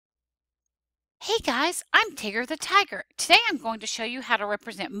Hey guys, I'm Tigger the Tiger. Today I'm going to show you how to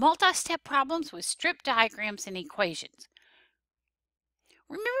represent multi-step problems with strip diagrams and equations.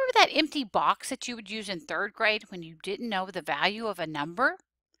 Remember that empty box that you would use in third grade when you didn't know the value of a number?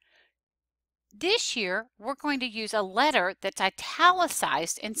 This year, we're going to use a letter that's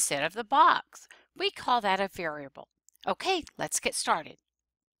italicized instead of the box. We call that a variable. Okay, let's get started.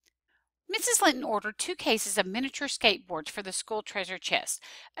 Mrs. Linton ordered 2 cases of miniature skateboards for the school treasure chest.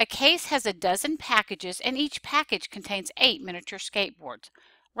 A case has a dozen packages and each package contains 8 miniature skateboards.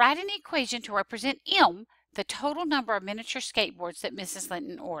 Write an equation to represent M, the total number of miniature skateboards that Mrs.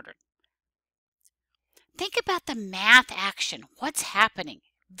 Linton ordered. Think about the math action. What's happening?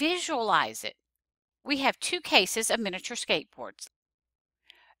 Visualize it. We have 2 cases of miniature skateboards.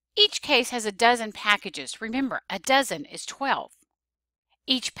 Each case has a dozen packages. Remember, a dozen is 12.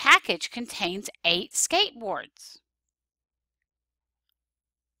 Each package contains 8 skateboards.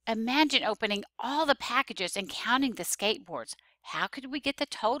 Imagine opening all the packages and counting the skateboards. How could we get the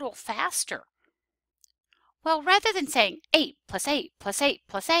total faster? Well, rather than saying 8 plus 8 plus 8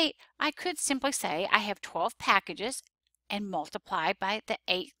 plus 8, I could simply say I have 12 packages and multiply by the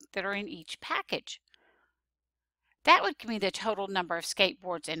 8 that are in each package. That would give me the total number of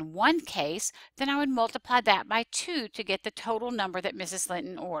skateboards in one case. Then I would multiply that by 2 to get the total number that Mrs.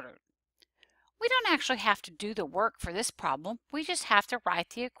 Linton ordered. We don't actually have to do the work for this problem. We just have to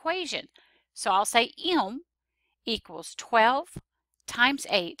write the equation. So I'll say M equals 12 times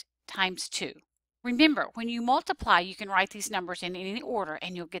 8 times 2. Remember, when you multiply, you can write these numbers in any order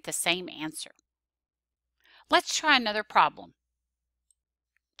and you'll get the same answer. Let's try another problem.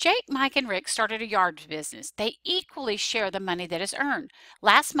 Jake, Mike, and Rick started a yard business. They equally share the money that is earned.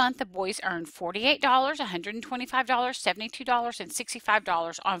 Last month, the boys earned $48, $125, $72, and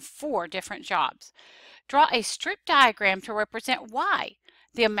 $65 on 4 different jobs. Draw a strip diagram to represent Y,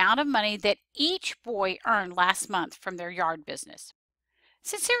 the amount of money that each boy earned last month from their yard business.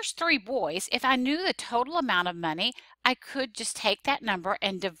 Since there's 3 boys, if I knew the total amount of money, I could just take that number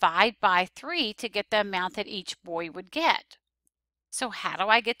and divide by 3 to get the amount that each boy would get. So how do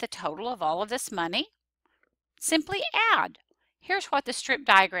I get the total of all of this money? Simply add. Here's what the strip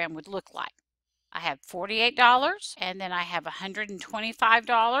diagram would look like. I have $48 and then I have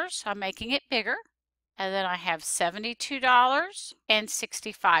 $125, so I'm making it bigger. And then I have $72 and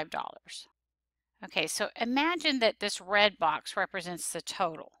 $65. Okay, so imagine that this red box represents the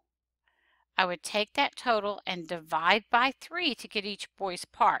total. I would take that total and divide by 3 to get each boy's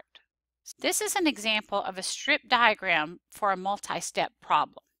part. This is an example of a strip diagram for a multi-step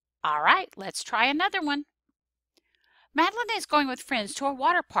problem. All right, let's try another one. Madeline is going with friends to a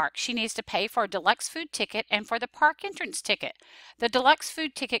water park. She needs to pay for a deluxe food ticket and for the park entrance ticket. The deluxe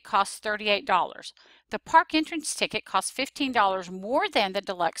food ticket costs $38. The park entrance ticket costs $15 more than the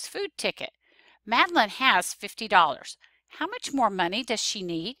deluxe food ticket. Madeline has $50. How much more money does she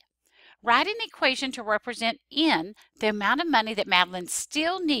need? Write an equation to represent N, the amount of money that Madeline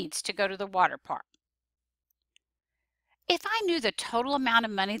still needs to go to the water park. If I knew the total amount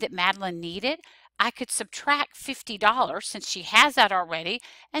of money that Madeline needed, I could subtract $50 since she has that already,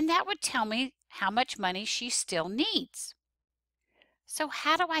 and that would tell me how much money she still needs. So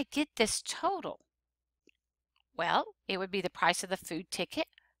how do I get this total? Well, it would be the price of the food ticket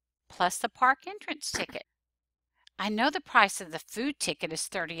plus the park entrance ticket. I know the price of the food ticket is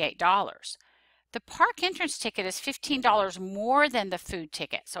 $38. The park entrance ticket is $15 more than the food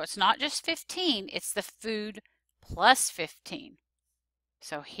ticket. So it's not just 15, it's the food plus 15.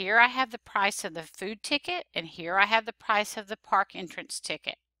 So here I have the price of the food ticket and here I have the price of the park entrance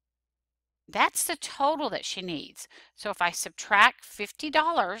ticket. That's the total that she needs. So if I subtract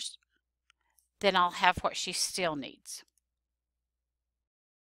 $50, then I'll have what she still needs.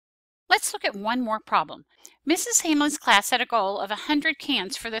 Let's look at one more problem. Mrs. Hamlin's class set a goal of 100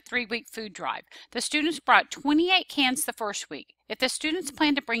 cans for the 3-week food drive. The students brought 28 cans the first week. If the students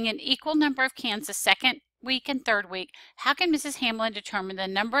plan to bring in equal number of cans the second week and third week, how can Mrs. Hamlin determine the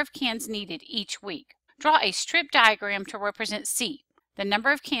number of cans needed each week? Draw a strip diagram to represent C, the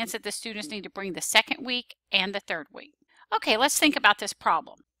number of cans that the students need to bring the second week and the third week. Okay, let's think about this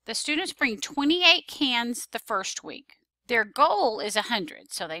problem. The students bring 28 cans the first week. Their goal is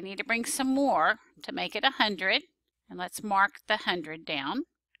 100, so they need to bring some more to make it 100. And let's mark the 100 down.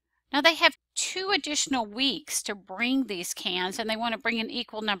 Now they have 2 additional weeks to bring these cans, and they want to bring an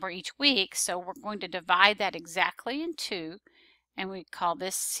equal number each week, so we're going to divide that exactly in 2, and we call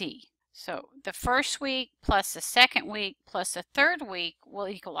this C. So the first week plus the second week plus the third week will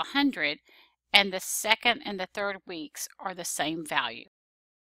equal 100, and the second and the third weeks are the same value.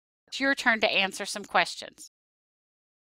 It's your turn to answer some questions.